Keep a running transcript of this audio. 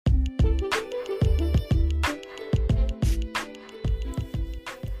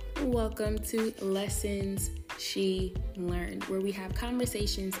and welcome to Lessons She Learned, where we have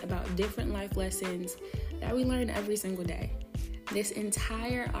conversations about different life lessons that we learn every single day. This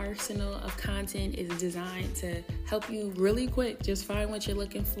entire arsenal of content is designed to help you really quick just find what you're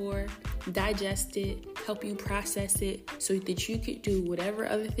looking for, digest it, help you process it so that you could do whatever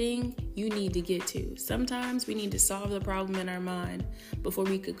other thing you need to get to. Sometimes we need to solve the problem in our mind before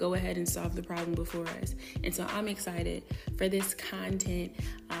we could go ahead and solve the problem before us. And so I'm excited for this content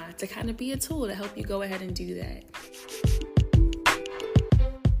to kind of be a tool to help you go ahead and do that.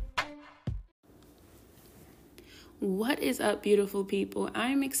 What is up, beautiful people?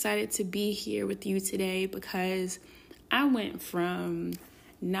 I'm excited to be here with you today because I went from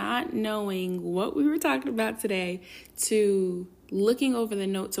not knowing what we were talking about today to looking over the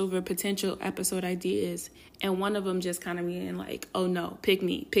notes over potential episode ideas, and one of them just kind of being like, oh no, pick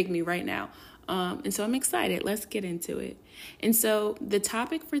me right now. And so I'm excited. Let's get into it. And so the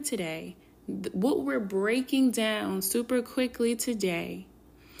topic for today, what we're breaking down super quickly today,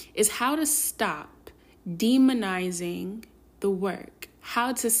 is how to stop demonizing the work,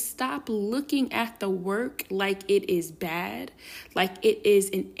 how to stop looking at the work like it is bad, like it is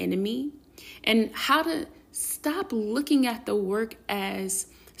an enemy, and how to stop looking at the work as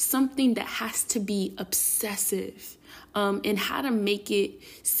something that has to be obsessive, and how to make it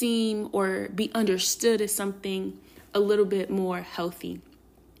seem or be understood as something a little bit more healthy.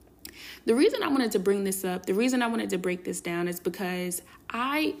 The reason I wanted to bring this up, the reason I wanted to break this down is because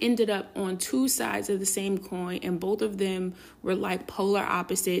I ended up on two sides of the same coin, and both of them were like polar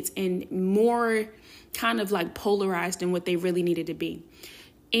opposites and more kind of like polarized than what they really needed to be.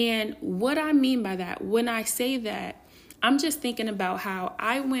 And what I mean by that, when I say that, I'm just thinking about how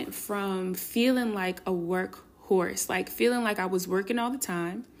I went from feeling like a workhorse, like feeling like I was working all the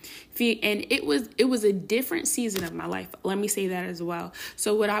time. And it was a different season of my life. Let me say that as well.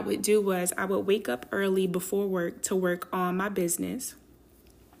 So what I would do was I would wake up early before work to work on my business.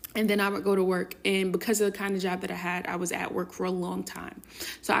 And then I would go to work. And because of the kind of job that I had, I was at work for a long time.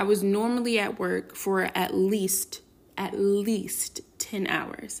 So I was normally at work for at least 10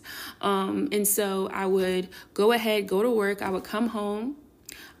 hours. And so I would go to work. I would come home.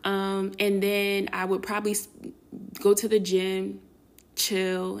 And then I would probably go to the gym,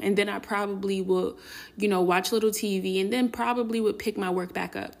 chill, and then I probably would, watch a little TV, and then probably would pick my work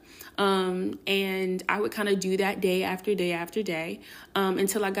back up. And I would kind of do that day after day after day,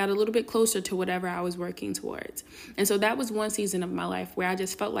 until I got a little bit closer to whatever I was working towards. And so that was one season of my life where I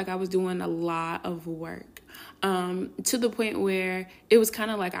just felt like I was doing a lot of work, to the point where it was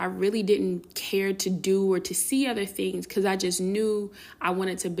kind of like I really didn't care to do or to see other things because I just knew I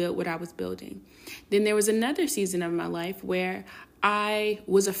wanted to build what I was building. Then there was another season of my life where I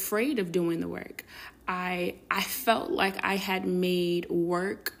was afraid of doing the work. I felt like I had made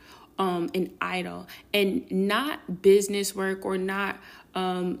work an idol, and not business work or not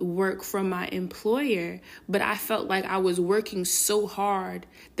work from my employer, but I felt like I was working so hard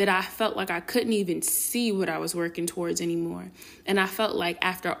that I felt like I couldn't even see what I was working towards anymore. And I felt like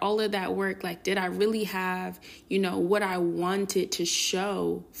after all of that work, like, did I really have, what I wanted to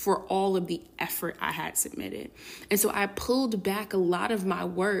show for all of the effort I had submitted? And so I pulled back a lot of my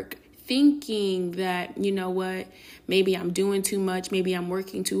work, thinking that, maybe I'm doing too much, maybe I'm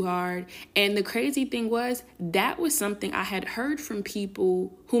working too hard. And the crazy thing was, that was something I had heard from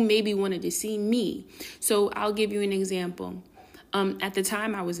people who maybe wanted to see me. So I'll give you an example. At the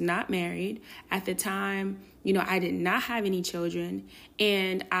time, I was not married. At the time, I did not have any children,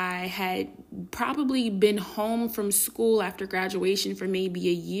 and I had probably been home from school after graduation for maybe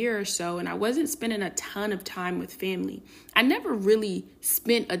a year or so, and I wasn't spending a ton of time with family. I never really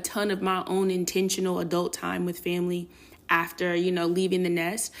spent a ton of my own intentional adult time with family after, leaving the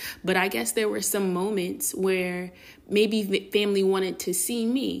nest, but I guess there were some moments where maybe family wanted to see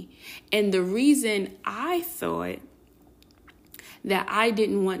me, and the reason I thought that I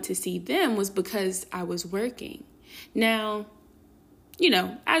didn't want to see them was because I was working. Now,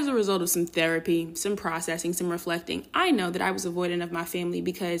 as a result of some therapy, some processing, some reflecting, I know that I was avoidant of my family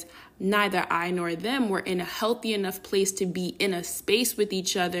because neither I nor them were in a healthy enough place to be in a space with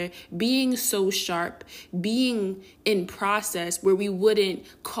each other, being so sharp, being in process where we wouldn't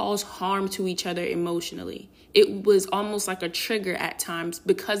cause harm to each other emotionally. It was almost like a trigger at times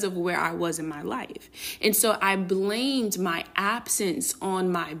because of where I was in my life. And so I blamed my absence on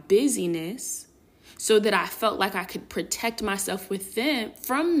my busyness so that I felt like I could protect myself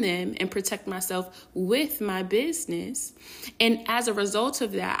from them and protect myself with my business. And as a result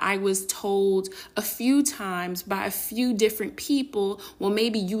of that, I was told a few times by a few different people, well,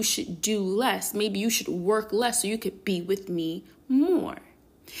 maybe you should do less. Maybe you should work less so you could be with me more.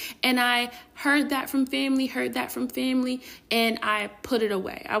 And I heard that from family, and I put it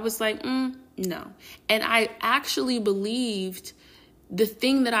away. I was like, no. And I actually believed the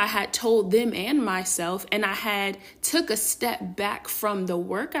thing that I had told them and myself, and I had took a step back from the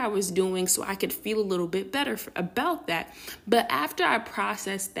work I was doing so I could feel a little bit better about that. But after I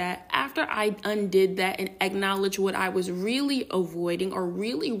processed that, after I undid that and acknowledged what I was really avoiding or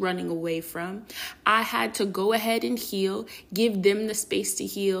really running away from, I had to go ahead and heal, give them the space to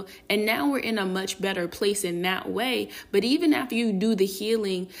heal. And now we're in a much better place in that way. But even after you do the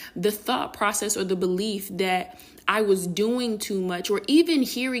healing, the thought process or the belief that I was doing too much, or even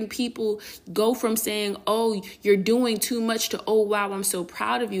hearing people go from saying, oh, you're doing too much, to, oh, wow, I'm so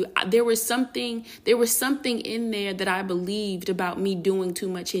proud of you. There was something in there that I believed about me doing too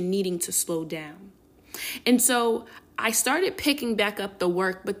much and needing to slow down. And so I started picking back up the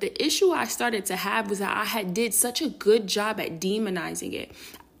work, but the issue I started to have was that I had did such a good job at demonizing it.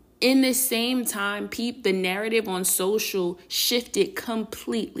 In the same time, the narrative on social shifted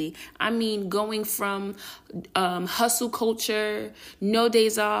completely. I mean, going from hustle culture, no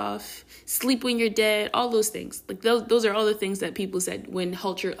days off, sleep when you're dead, all those things. Like those are all the things that people said when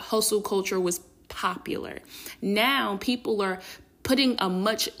hustle culture was popular. Now people are putting a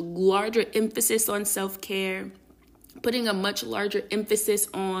much larger emphasis on self-care, putting a much larger emphasis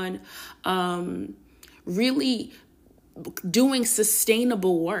on really doing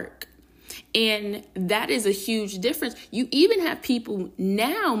sustainable work. And that is a huge difference. You even have people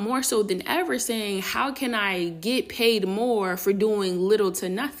now more so than ever saying, how can I get paid more for doing little to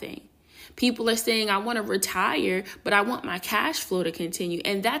nothing? People are saying, I want to retire, but I want my cash flow to continue.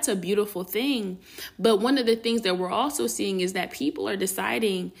 And that's a beautiful thing. But one of the things that we're also seeing is that people are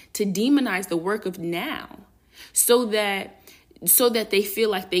deciding to demonize the work of now so that they feel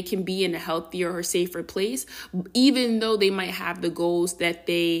like they can be in a healthier or safer place, even though they might have the goals that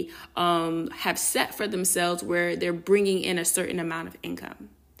they have set for themselves where they're bringing in a certain amount of income.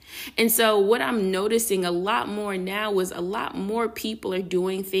 And so what I'm noticing a lot more now is a lot more people are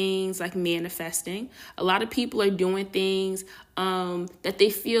doing things like manifesting. A lot of people are doing things that they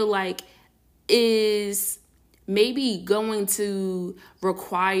feel like is maybe going to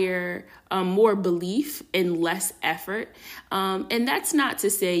require more belief and less effort. And that's not to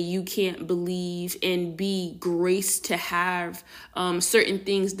say you can't believe and be graced to have certain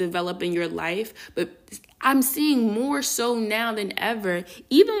things develop in your life. But I'm seeing more so now than ever,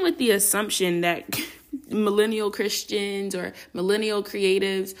 even with the assumption that millennial Christians or millennial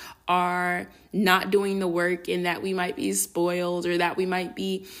creatives are not doing the work and that we might be spoiled or that we might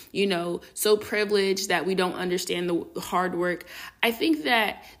be, so privileged that we don't understand the hard work. I think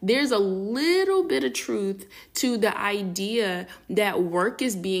that there's a little bit of truth to the idea that work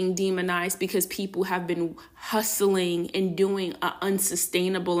is being demonized because people have been hustling and doing an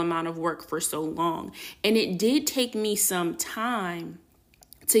unsustainable amount of work for so long. And it did take me some time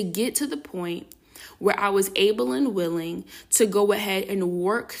to get to the point where I was able and willing to go ahead and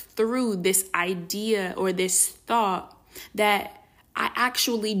work through this idea or this thought that I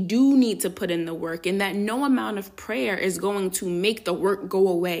actually do need to put in the work, and that no amount of prayer is going to make the work go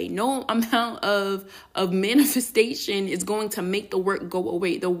away. No amount of manifestation is going to make the work go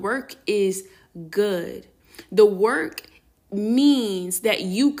away. The work is good. The work means that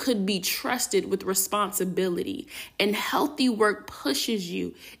you could be trusted with responsibility, and healthy work pushes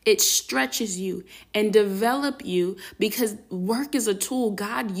you, it stretches you and develop you, because work is a tool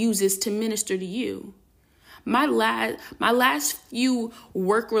God uses to minister to you. My last few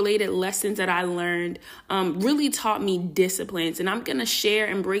work-related lessons that I learned really taught me disciplines. And I'm going to share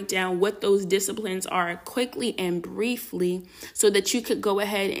and break down what those disciplines are quickly and briefly so that you could go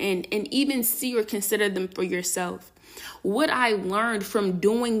ahead and even see or consider them for yourself. What I learned from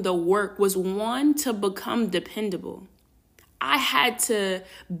doing the work was, one, to become dependable. I had to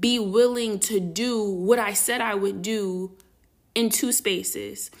be willing to do what I said I would do in two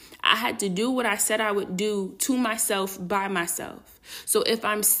spaces. I had to do what I said I would do to myself by myself. So if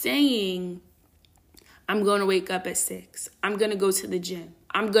I'm saying I'm going to wake up at 6, I'm going to go to the gym,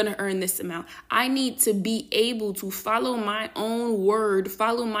 I'm going to earn this amount, I need to be able to follow my own word,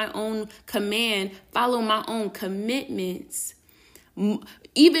 follow my own command, follow my own commitments,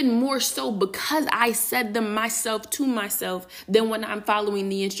 even more so because I said them myself to myself than when I'm following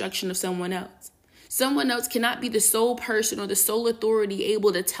the instruction of someone else. Someone else cannot be the sole person or the sole authority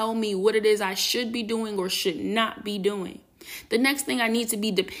able to tell me what it is I should be doing or should not be doing. The next thing I need to be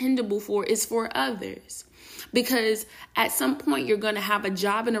dependable for is for others. Because at some point you're going to have a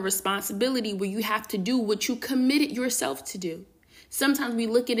job and a responsibility where you have to do what you committed yourself to do. Sometimes we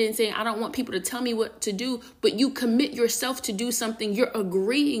look at it and say, I don't want people to tell me what to do, but you commit yourself to do something you're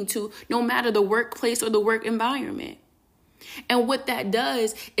agreeing to, no matter the workplace or the work environment. And what that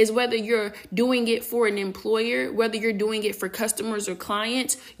does is, whether you're doing it for an employer, whether you're doing it for customers or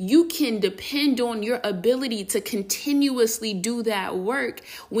clients, you can depend on your ability to continuously do that work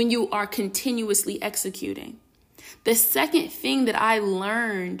when you are continuously executing. The second thing that I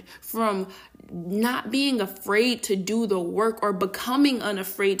learned from not being afraid to do the work or becoming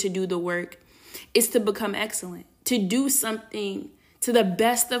unafraid to do the work is to become excellent, to do something to the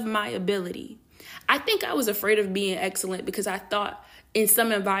best of my ability. I think I was afraid of being excellent because I thought in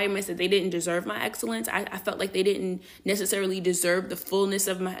some environments that they didn't deserve my excellence. I felt like they didn't necessarily deserve the fullness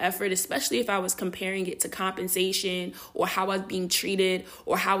of my effort, especially if I was comparing it to compensation or how I was being treated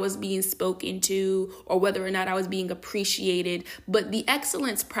or how I was being spoken to or whether or not I was being appreciated. But the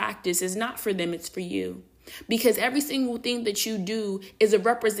excellence practice is not for them, it's for you. Because every single thing that you do is a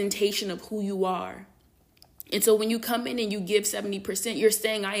representation of who you are. And so when you come in and you give 70%, you're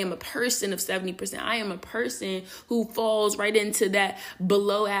saying, I am a person of 70%. I am a person who falls right into that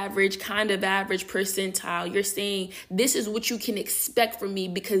below average, kind of average percentile. You're saying, this is what you can expect from me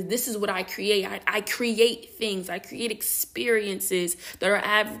because this is what I create. I create things. I create experiences that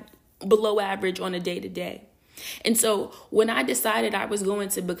are below average on a day-to-day. And so when I decided I was going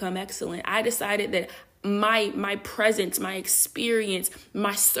to become excellent, I decided that my presence, my experience,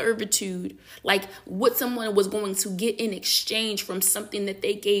 my servitude, like what someone was going to get in exchange from something that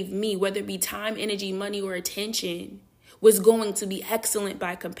they gave me, whether it be time, energy, money, or attention, was going to be excellent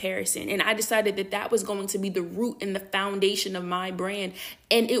by comparison. And I decided that that was going to be the root and the foundation of my brand.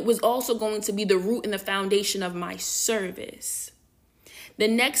 And it was also going to be the root and the foundation of my service. The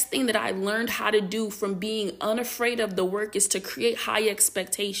next thing that I learned how to do from being unafraid of the work is to create high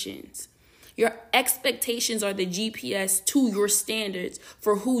expectations. Your expectations are the GPS to your standards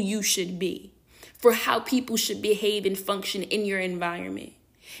for who you should be, for how people should behave and function in your environment.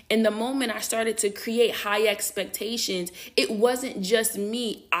 And the moment I started to create high expectations, it wasn't just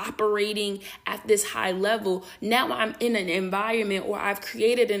me operating at this high level. Now I'm in an environment, or I've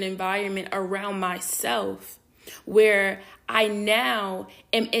created an environment around myself where I now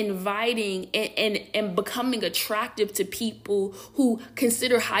am inviting and becoming attractive to people who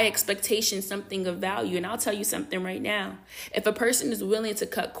consider high expectations something of value. And I'll tell you something right now. If a person is willing to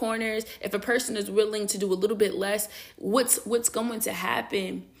cut corners, if a person is willing to do a little bit less, what's going to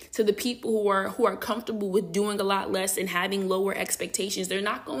happen to the people who are comfortable with doing a lot less and having lower expectations? They're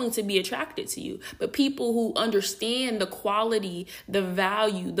not going to be attracted to you. But people who understand the quality, the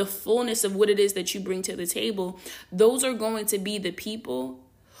value, the fullness of what it is that you bring to the table, those are going to be the people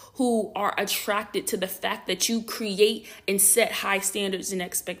who are attracted to the fact that you create and set high standards and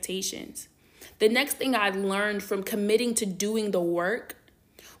expectations. The next thing I learned from committing to doing the work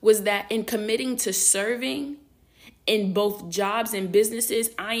was that in committing to serving in both jobs and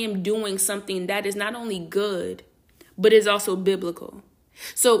businesses, I am doing something that is not only good, but is also biblical.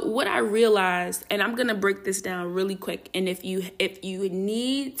 So what I realized, and I'm going to break this down really quick. And if you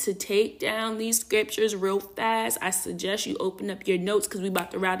need to take down these scriptures real fast, I suggest you open up your notes because we're about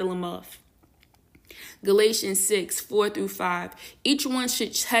to rattle them off. Galatians 6:4-5. Each one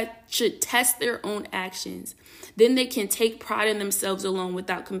should test their own actions. Then they can take pride in themselves alone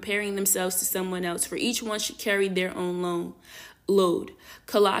without comparing themselves to someone else. For each one should carry their own load.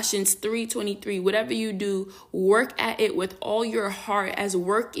 Colossians 3:23. Whatever you do, work at it with all your heart as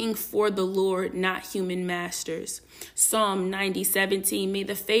working for the Lord, not human masters. Psalm 90:17. May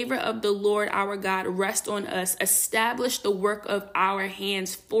the favor of the Lord our God rest on us. Establish the work of our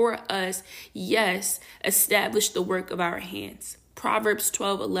hands for us. Yes, establish the work of our hands. Proverbs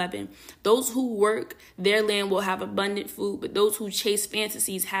 12:11. Those who work their land will have abundant food, but those who chase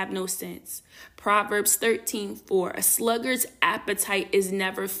fantasies have no sense. Proverbs 13:4. A sluggard's appetite is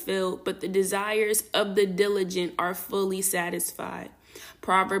never filled, but the desires of the diligent are fully satisfied.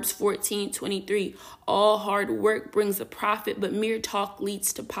 Proverbs 14:23. All hard work brings a profit, but mere talk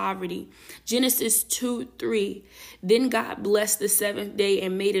leads to poverty. Genesis 2:3. Then God blessed the seventh day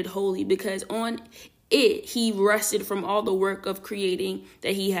and made it holy, because on it he rested from all the work of creating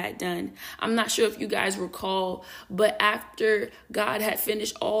that he had done. I'm not sure if you guys recall, but after God had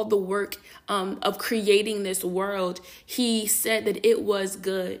finished all the work of creating this world, he said that it was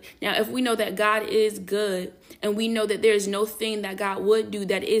good. Now, if we know that God is good, and we know that there's no thing that God would do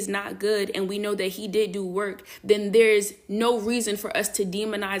that is not good, and we know that he did do work, then there's no reason for us to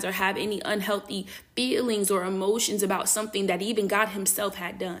demonize or have any unhealthy feelings or emotions about something that even God himself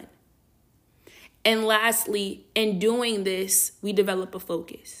had done. And lastly, in doing this, we develop a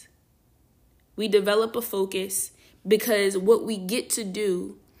focus. We develop a focus Because what we get to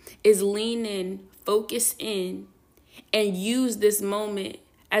do is lean in, focus in, and use this moment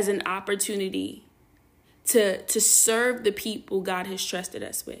as an opportunity to serve the people God has trusted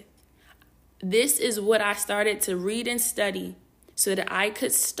us with. This is what I started to read and study so that I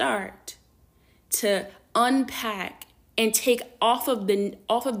could start to unpack and take off of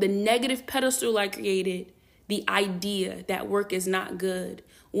the negative pedestal I created the idea that work is not good,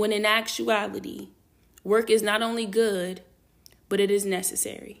 when in actuality, work is not only good, but it is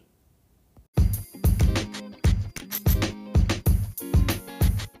necessary.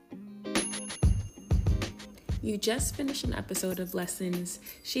 You just finished an episode of Lessons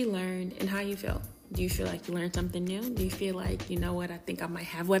She Learned, and how you feel? Do you feel like you learned something new? Do you feel like, you know what, I think I might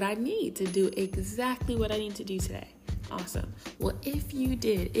have what I need to do exactly what I need to do today? Awesome. Well, if you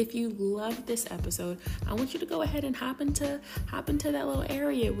did, if you loved this episode, I want you to go ahead and hop into that little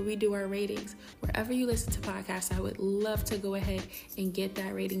area where we do our ratings. Wherever you listen to podcasts, I would love to go ahead and get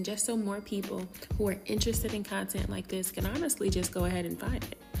that rating just so more people who are interested in content like this can honestly just go ahead and find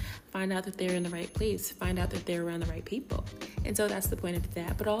it. Find out that they're in the right place. Find out that they're around the right people. And so that's the point of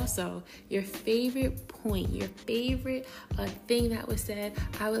that. But also, your favorite point, your favorite thing that was said,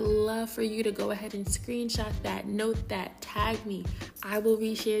 I would love for you to go ahead and screenshot that, note that, tag me. I will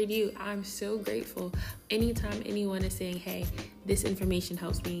reshare you. I'm so grateful. Anytime anyone is saying, hey, this information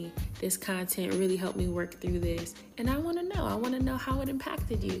helps me, this content really helped me work through this, and I want to know how it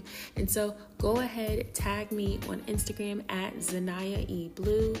impacted you. And so go ahead, tag me on Instagram at Zanaya E.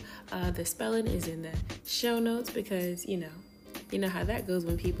 Blue. The spelling is in the show notes because, you know how that goes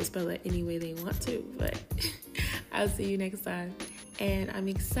when people spell it any way they want to. But I'll see you next time. And I'm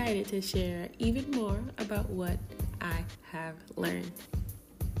excited to share even more about what I have learned.